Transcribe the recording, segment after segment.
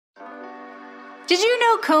Did you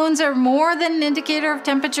know cones are more than an indicator of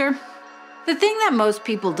temperature? The thing that most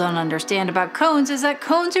people don't understand about cones is that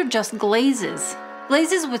cones are just glazes.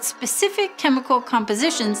 Glazes with specific chemical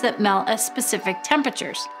compositions that melt at specific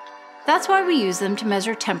temperatures. That's why we use them to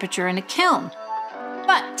measure temperature in a kiln.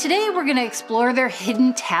 But today we're going to explore their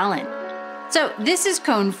hidden talent. So this is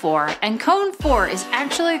cone 4, and cone 4 is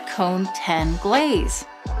actually a cone 10 glaze.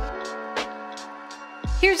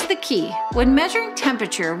 Here's the key. When measuring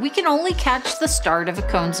temperature, we can only catch the start of a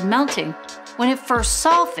cone's melting when it first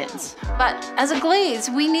softens. But as a glaze,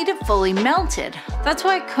 we need it fully melted. That's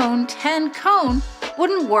why cone 10 cone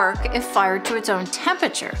wouldn't work if fired to its own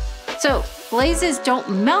temperature. So glazes don't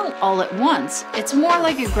melt all at once. It's more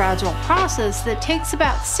like a gradual process that takes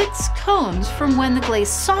about 6 cones from when the glaze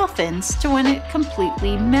softens to when it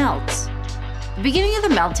completely melts. The beginning of the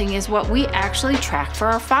melting is what we actually track for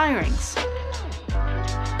our firings.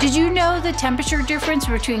 Did you know the temperature difference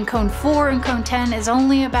between cone 4 and cone 10 is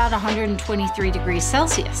only about 123 degrees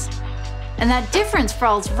Celsius? And that difference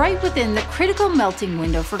falls right within the critical melting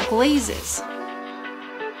window for glazes.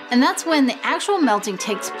 And that's when the actual melting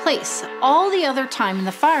takes place. All the other time in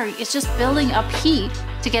the firing is just building up heat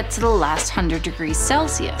to get to the last 100 degrees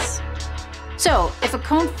Celsius. So if a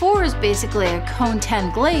cone 4 is basically a cone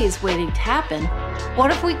 10 glaze waiting to happen, what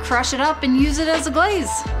if we crush it up and use it as a glaze?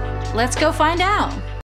 Let's go find out.